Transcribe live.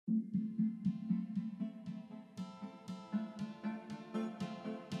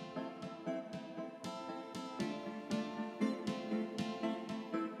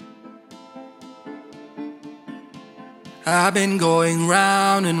I've been going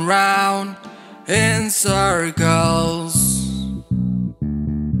round and round in circles,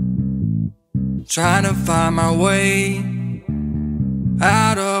 trying to find my way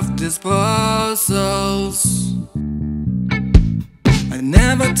out of these puzzles. I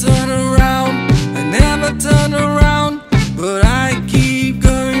never turn around, I never turn around, but I keep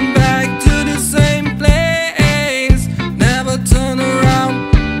going back to the same place. Never turn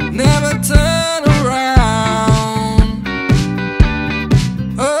around, never turn around.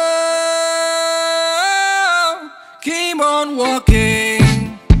 Oh, keep on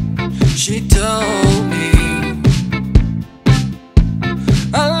walking, she told me.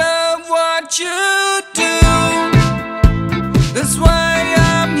 I love what you do, that's why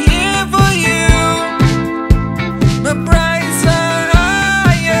I'm here for you. My price are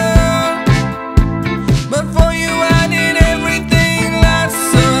higher, but for you I need everything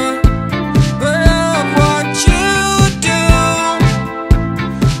lesser. But I love what you do,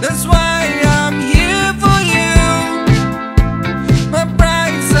 that's why I'm here for you. My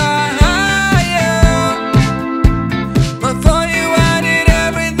price are higher, but for you I need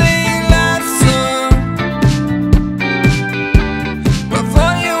everything lesser. But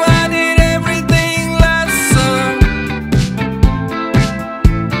for you I need everything lesser.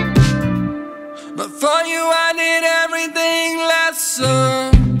 But for you I need everything lesser.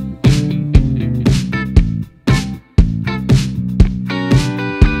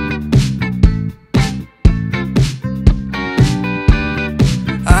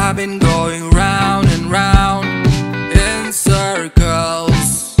 I've been going round and round in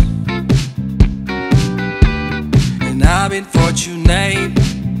circles, and I've been fortunate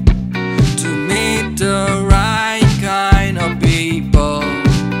to meet the right kind of people.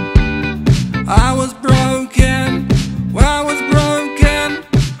 I was broken, well, I was broken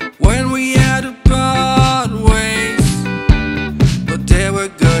when we had to part ways, but they were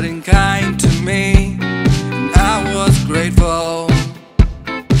good and kind to me, and I was grateful.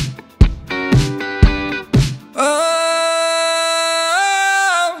 Oh,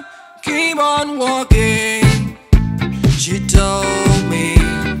 keep on walking, she told me.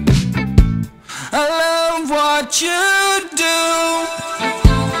 I love what you